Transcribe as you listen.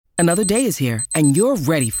Another day is here, and you're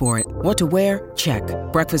ready for it. What to wear? Check.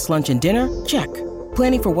 Breakfast, lunch, and dinner? Check.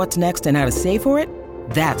 Planning for what's next and how to save for it?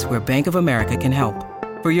 That's where Bank of America can help.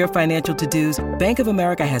 For your financial to-dos, Bank of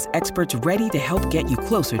America has experts ready to help get you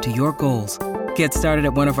closer to your goals. Get started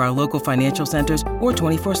at one of our local financial centers or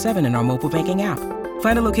 24/7 in our mobile banking app.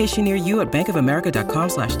 Find a location near you at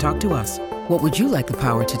bankofamerica.com/talktous. What would you like the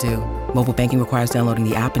power to do? Mobile banking requires downloading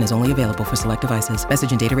the app and is only available for select devices.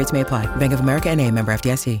 Message and data rates may apply. Bank of America N.A., member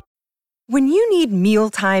FDIC. When you need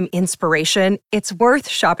mealtime inspiration, it's worth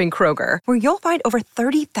shopping Kroger, where you'll find over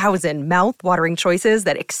 30,000 mouth-watering choices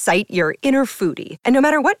that excite your inner foodie. And no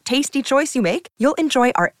matter what tasty choice you make, you'll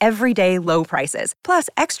enjoy our everyday low prices, plus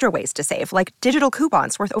extra ways to save, like digital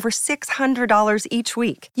coupons worth over $600 each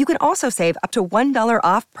week. You can also save up to $1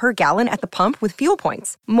 off per gallon at the pump with fuel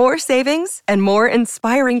points. More savings and more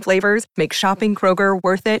inspiring flavors make shopping Kroger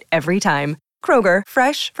worth it every time. Kroger,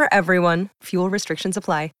 fresh for everyone. Fuel restrictions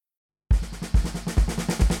apply.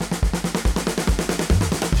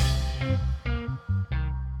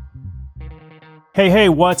 Hey,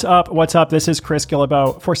 what's up? This is Chris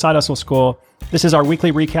Gillibo for Side Hustle School. This is our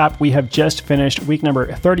weekly recap. We have just finished week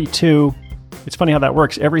number 32. It's funny how that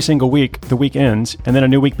works. Every single week, the week ends, and then a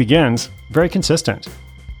new week begins. Very consistent.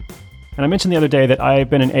 And I mentioned the other day that I've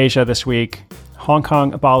been in Asia this week, Hong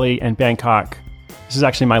Kong, Bali, and Bangkok. This is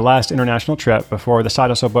actually my last international trip before the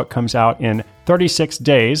Side Hustle book comes out in 36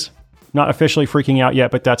 days. Not officially freaking out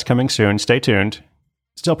yet, but that's coming soon. Stay tuned.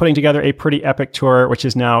 Still putting together a pretty epic tour, which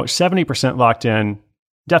is now 70% locked in.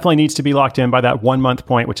 Definitely needs to be locked in by that 1 month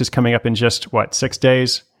point, which is coming up in just, 6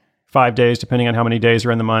 days? 5 days, depending on how many days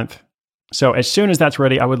are in the month. So as soon as that's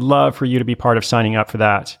ready, I would love for you to be part of signing up for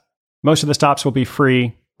that. Most of the stops will be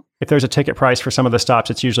free. If there's a ticket price for some of the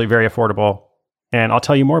stops, it's usually very affordable. And I'll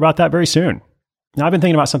tell you more about that very soon. Now, I've been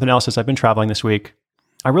thinking about something else as I've been traveling this week.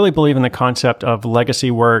 I really believe in the concept of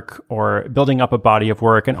legacy work or building up a body of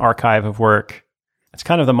work, an archive of work. It's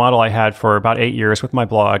kind of the model I had for about 8 years with my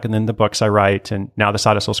blog and then the books I write and now the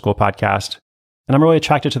Side Hustle School podcast. And I'm really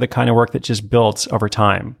attracted to the kind of work that just builds over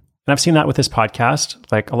time. And I've seen that with this podcast.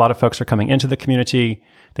 Like, a lot of folks are coming into the community.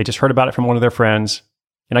 They just heard about it from one of their friends.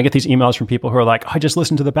 And I get these emails from people who are like, I just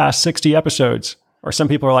listened to the past 60 episodes. Or some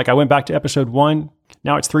people are like, I went back to episode 1.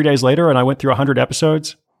 Now it's 3 days later and I went through 100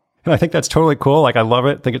 episodes. And I think that's totally cool. Like, I love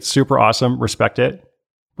it. I think it's super awesome. Respect it.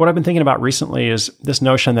 What I've been thinking about recently is this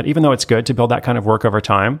notion that even though it's good to build that kind of work over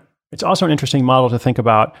time, it's also an interesting model to think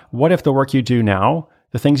about, what if the work you do now,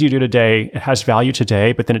 the things you do today, it has value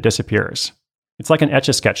today, but then it disappears? It's like an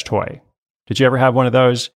Etch-a-Sketch toy. Did you ever have one of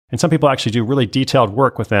those? And some people actually do really detailed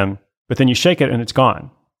work with them, but then you shake it and it's gone.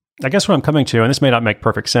 I guess what I'm coming to, and this may not make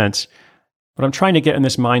perfect sense, but I'm trying to get in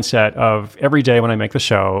this mindset of every day when I make the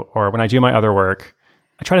show or when I do my other work,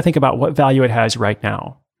 I try to think about what value it has right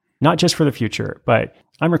now. Not just for the future, but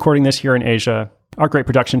I'm recording this here in Asia. Our great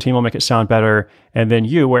production team will make it sound better. And then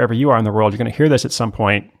you, wherever you are in the world, you're going to hear this at some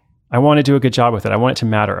point. I want to do a good job with it. I want it to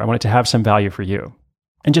matter. I want it to have some value for you.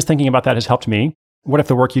 And just thinking about that has helped me. What if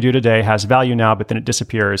the work you do today has value now, but then it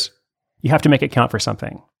disappears? You have to make it count for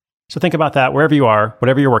something. So think about that wherever you are,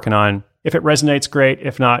 whatever you're working on. If it resonates, great.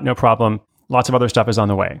 If not, no problem. Lots of other stuff is on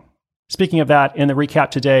the way. Speaking of that, in the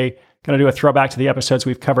recap today, going to do a throwback to the episodes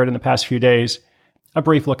we've covered in the past few days, a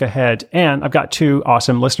brief look ahead, and I've got 2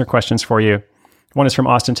 awesome listener questions for you. One is from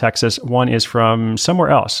Austin, Texas. One is from somewhere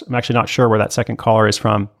else. I'm actually not sure where that second caller is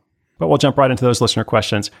from, but we'll jump right into those listener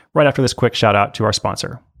questions right after this quick shout out to our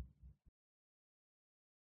sponsor.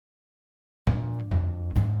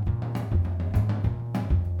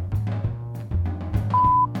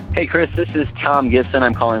 Hey Chris, this is Tom Gibson.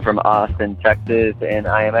 I'm calling from Austin, Texas, and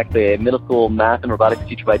I am actually a middle school math and robotics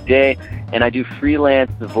teacher by day, and I do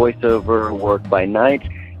freelance voiceover work by night.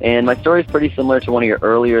 And my story is pretty similar to one of your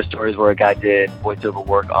earlier stories where a guy did voiceover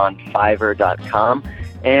work on Fiverr.com.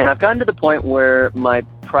 And I've gotten to the point where my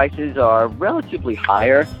prices are relatively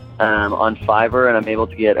higher on Fiverr, and I'm able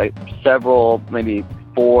to get several, maybe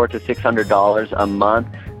 $400 to $600 a month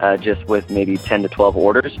just with maybe 10 to 12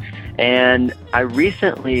 orders. And I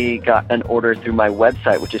recently got an order through my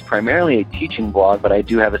website, which is primarily a teaching blog, but I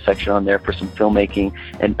do have a section on there for some filmmaking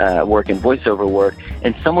and work and voiceover work.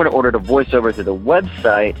 And someone ordered a voiceover through the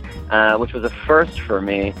website, which was a first for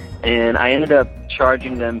me. And I ended up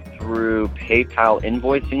charging them through PayPal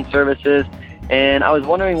invoicing services. And I was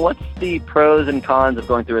wondering, what's the pros and cons of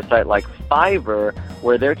going through a site like Fiverr,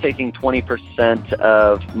 where they're taking 20%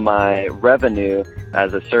 of my revenue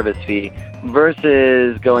as a service fee,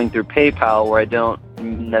 versus going through PayPal, where I don't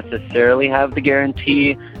necessarily have the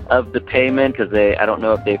guarantee of the payment, because I don't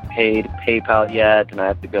know if they've paid PayPal yet, and I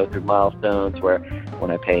have to go through milestones where When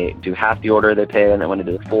I do half the order, they pay, and then when I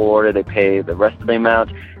do the full order, they pay the rest of the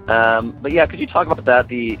amount. But yeah, could you talk about that,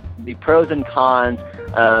 the pros and cons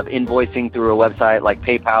of invoicing through a website like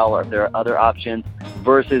PayPal, or if there are other options,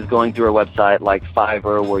 versus going through a website like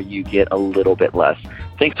Fiverr where you get a little bit less?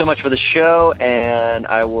 Thanks so much for the show, and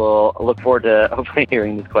I will look forward to hopefully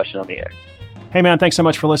hearing this question on the air. Hey man, thanks so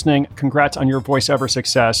much for listening. Congrats on your voiceover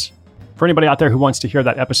success. For anybody out there who wants to hear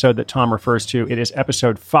that episode that Tom refers to, it is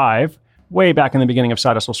episode 5, way back in the beginning of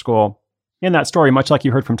Side Hustle School. In that story, much like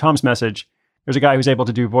you heard from Tom's message, there's a guy who's able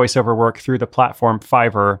to do voiceover work through the platform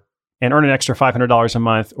Fiverr and earn an extra $500 a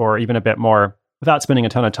month or even a bit more without spending a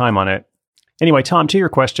ton of time on it. Anyway, Tom, to your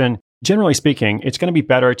question, generally speaking, it's going to be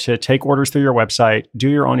better to take orders through your website, do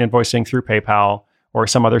your own invoicing through PayPal or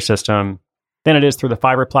some other system than it is through the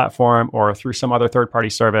Fiverr platform or through some other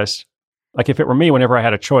third-party service. Like if it were me, whenever I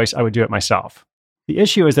had a choice, I would do it myself. The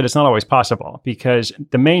issue is that it's not always possible because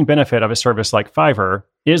the main benefit of a service like Fiverr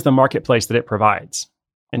is the marketplace that it provides.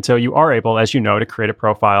 And so you are able, as you know, to create a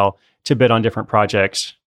profile, to bid on different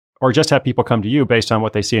projects, or just have people come to you based on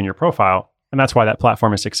what they see in your profile. And that's why that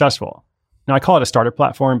platform is successful. Now, I call it a starter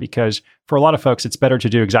platform because for a lot of folks, it's better to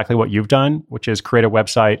do exactly what you've done, which is create a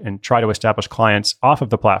website and try to establish clients off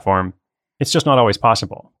of the platform. It's just not always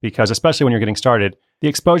possible because, especially when you're getting started, the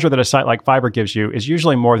exposure that a site like Fiverr gives you is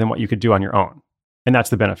usually more than what you could do on your own. And that's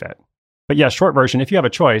the benefit. But yeah, short version, if you have a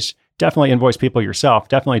choice, definitely invoice people yourself.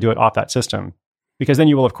 Definitely do it off that system because then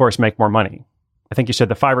you will, of course, make more money. I think you said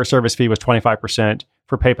the Fiverr service fee was 25%.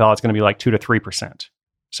 For PayPal, it's going to be like 2 to 3%.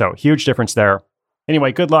 So huge difference there.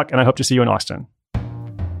 Anyway, good luck, and I hope to see you in Austin.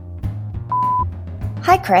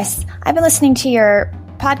 Hi, Chris. I've been listening to your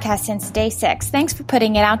podcast since day 6. Thanks for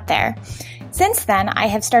putting it out there. Since then, I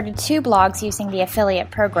have started 2 blogs using the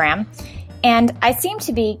affiliate program, and I seem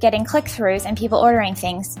to be getting click-throughs and people ordering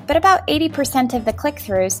things, but about 80% of the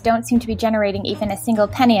click-throughs don't seem to be generating even a single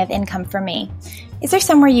penny of income for me. Is there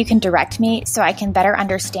somewhere you can direct me so I can better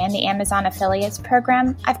understand the Amazon affiliates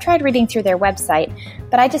program? I've tried reading through their website,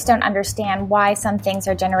 but I just don't understand why some things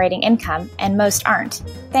are generating income and most aren't.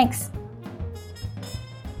 Thanks.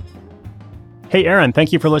 Hey, Aaron,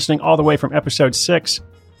 thank you for listening all the way from episode 6,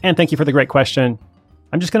 and thank you for the great question.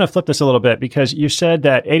 I'm just going to flip this a little bit because you said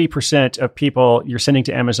that 80% of people you're sending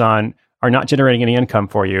to Amazon are not generating any income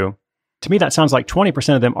for you. To me, that sounds like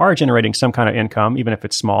 20% of them are generating some kind of income, even if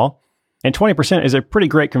it's small. And 20% is a pretty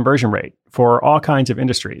great conversion rate for all kinds of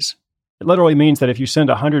industries. It literally means that if you send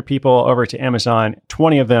 100 people over to Amazon,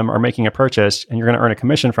 20 of them are making a purchase and you're going to earn a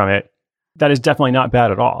commission from it. That is definitely not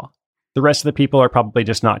bad at all. The rest of the people are probably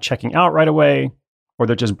just not checking out right away, or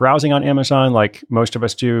they're just browsing on Amazon like most of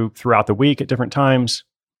us do throughout the week at different times.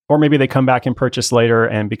 Or maybe they come back and purchase later,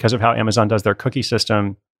 and because of how Amazon does their cookie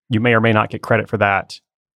system, you may or may not get credit for that.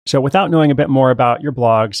 So without knowing a bit more about your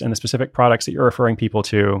blogs and the specific products that you're referring people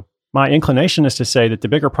to, my inclination is to say that the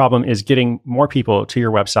bigger problem is getting more people to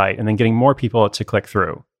your website and then getting more people to click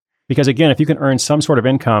through. Because again, if you can earn some sort of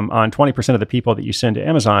income on 20% of the people that you send to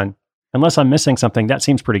Amazon, unless I'm missing something, that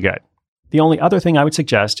seems pretty good. The only other thing I would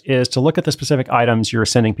suggest is to look at the specific items you're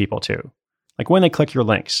sending people to. Like when they click your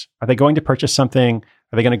links, are they going to purchase something?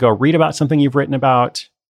 Are they going to go read about something you've written about?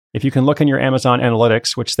 If you can look in your Amazon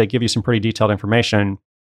analytics, which they give you some pretty detailed information,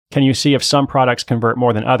 can you see if some products convert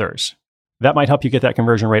more than others? That might help you get that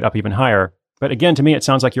conversion rate up even higher. But again, to me, it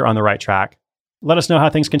sounds like you're on the right track. Let us know how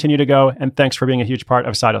things continue to go, and thanks for being a huge part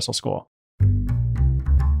of Side Hustle School.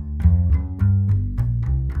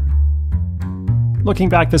 Looking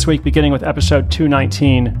back this week, beginning with episode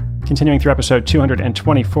 219, continuing through episode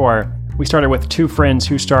 224, we started with 2 friends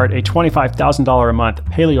who start a $25,000 a month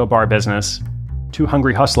paleo bar business. 2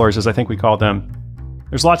 hungry hustlers, as I think we called them.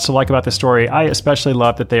 There's lots to like about this story. I especially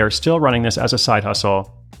love that they are still running this as a side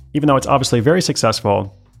hustle. Even though it's obviously very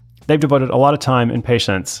successful, they've devoted a lot of time and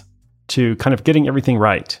patience to kind of getting everything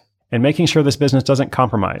right and making sure this business doesn't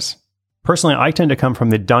compromise. Personally, I tend to come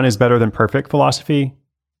from the done is better than perfect philosophy,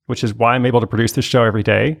 which is why I'm able to produce this show every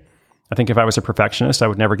day. I think if I was a perfectionist, I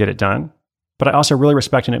would never get it done. But I also really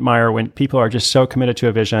respect and admire when people are just so committed to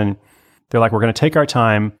a vision. They're like, we're going to take our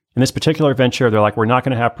time. In this particular venture, they're like, we're not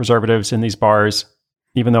going to have preservatives in these bars,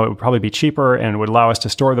 even though it would probably be cheaper and would allow us to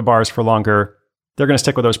store the bars for longer. They're going to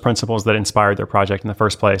stick with those principles that inspired their project in the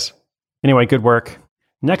first place. Anyway, good work.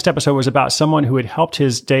 Next episode was about someone who had helped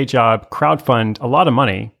his day job crowdfund a lot of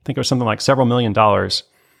money. I think it was something like several $1 million.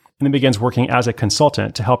 And then begins working as a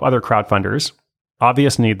consultant to help other crowdfunders.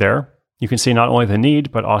 Obvious need there. You can see not only the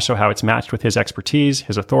need, but also how it's matched with his expertise,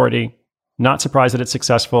 his authority. Not surprised that it's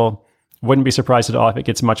successful. Wouldn't be surprised at all if it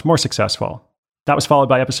gets much more successful. That was followed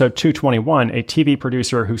by episode 221, a TV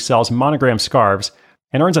producer who sells Monogrammed scarves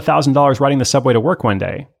and earns $1,000 riding the subway to work one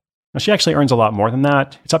day. Now, she actually earns a lot more than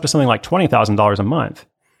that. It's up to something like $20,000 a month.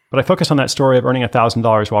 But I focus on that story of earning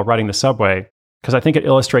 $1,000 while riding the subway because I think it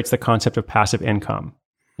illustrates the concept of passive income.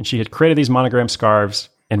 And she had created these monogrammed scarves.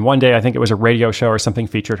 And one day, I think it was a radio show or something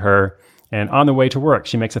featured her. And on the way to work,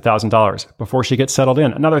 she makes $1,000. Before she gets settled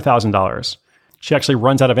in, another $1,000. She actually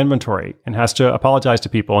runs out of inventory and has to apologize to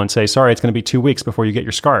people and say, sorry, it's going to be 2 weeks before you get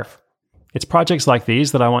your scarf. It's projects like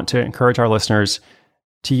these that I want to encourage our listeners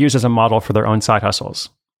to use as a model for their own side hustles.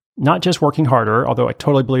 Not just working harder, although I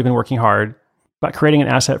totally believe in working hard, but creating an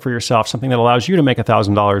asset for yourself, something that allows you to make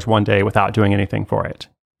 $1,000 one day without doing anything for it.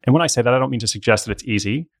 And when I say that, I don't mean to suggest that it's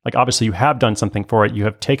easy. Like, obviously, you have done something for it. You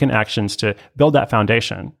have taken actions to build that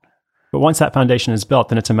foundation. But once that foundation is built,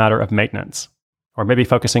 then it's a matter of maintenance, or maybe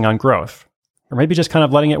focusing on growth, or maybe just kind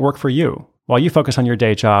of letting it work for you while you focus on your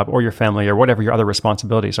day job or your family or whatever your other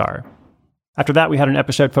responsibilities are. After that, we had an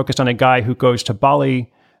episode focused on a guy who goes to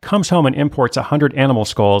Bali, comes home and imports 100 animal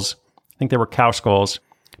skulls. I think they were cow skulls,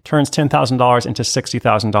 turns $10,000 into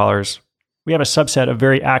 $60,000. We have a subset of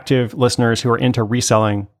very active listeners who are into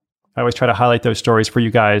reselling. I always try to highlight those stories for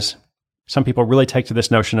you guys. Some people really take to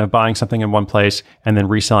this notion of buying something in one place and then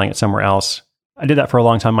reselling it somewhere else. I did that for a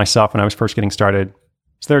long time myself when I was first getting started.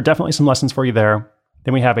 So there are definitely some lessons for you there.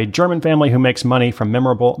 Then we have a German family who makes money from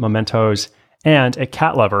memorable mementos, and a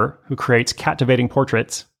cat lover who creates captivating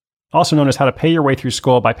portraits, also known as how to pay your way through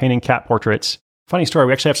school by painting cat portraits. Funny story,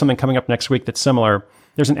 we actually have something coming up next week that's similar.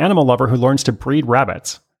 There's an animal lover who learns to breed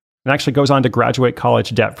rabbits and actually goes on to graduate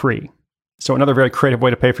college debt-free. So another very creative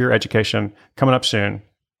way to pay for your education coming up soon.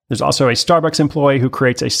 There's also a Starbucks employee who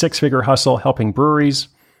creates a 6-figure hustle helping breweries.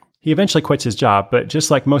 He eventually quits his job, but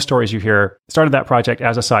just like most stories you hear, started that project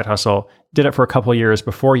as a side hustle, did it for a couple of years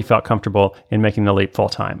before he felt comfortable in making the leap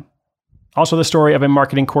full-time. Also the story of a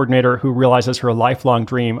marketing coordinator who realizes her lifelong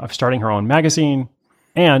dream of starting her own magazine,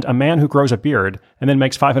 and a man who grows a beard and then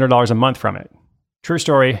makes $500 a month from it. True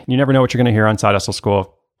story, you never know what you're going to hear on Side Hustle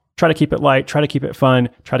School. Try to keep it light, try to keep it fun,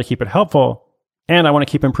 try to keep it helpful, and I want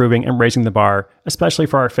to keep improving and raising the bar, especially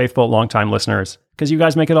for our faithful longtime listeners, because you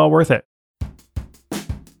guys make it all worth it.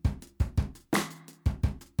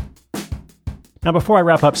 Now before I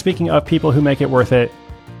wrap up, speaking of people who make it worth it,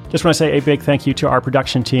 just want to say a big thank you to our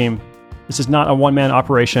production team. This is not a one-man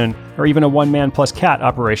operation or even a one-man plus cat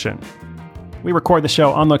operation. We record the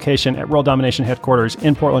show on location at World Domination headquarters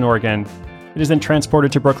in Portland, Oregon. It is then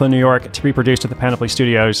transported to Brooklyn, New York to be produced at the Panoply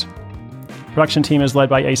Studios. Production team is led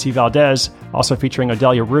by AC Valdez, also featuring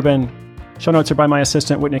Odelia Rubin. Show notes are by my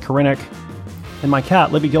assistant, Whitney Korinek. And my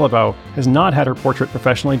cat, Libby Gillibo, has not had her portrait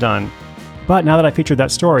professionally done. But now that I featured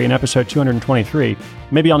that story in episode 223,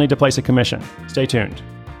 maybe I'll need to place a commission. Stay tuned.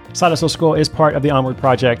 Side Hustle School is part of the Onward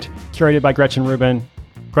Project, curated by Gretchen Rubin.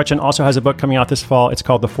 Gretchen also has a book coming out this fall. It's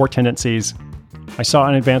called The 4 Tendencies. I saw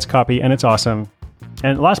an advance copy, and it's awesome.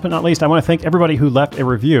 And last but not least, I want to thank everybody who left a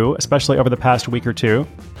review, especially over the past week or two.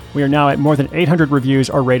 We are now at more than 800 reviews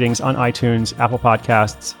or ratings on iTunes, Apple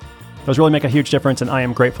Podcasts. Those really make a huge difference, and I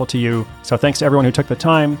am grateful to you. So thanks to everyone who took the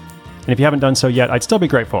time. And if you haven't done so yet, I'd still be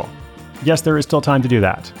grateful. Yes, there is still time to do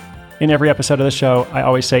that. In every episode of the show, I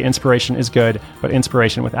always say inspiration is good, but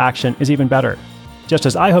inspiration with action is even better. Just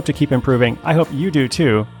as I hope to keep improving, I hope you do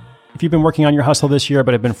too. If you've been working on your hustle this year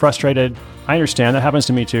but have been frustrated, I understand, that happens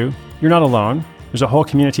to me too. You're not alone. There's a whole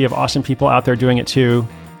community of awesome people out there doing it too.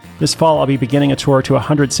 This fall, I'll be beginning a tour to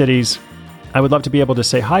 100 cities. I would love to be able to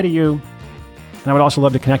say hi to you, and I would also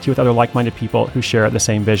love to connect you with other like-minded people who share the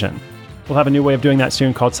same vision. We'll have a new way of doing that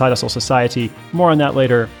soon called Side Hustle Society. More on that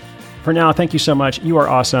later. For now, thank you so much. You are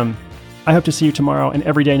awesome. I hope to see you tomorrow and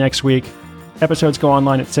every day next week. Episodes go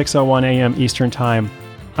online at 6:01 a.m. Eastern Time.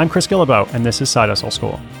 I'm Chris Gillibo, and this is Side Hustle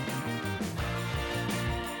School.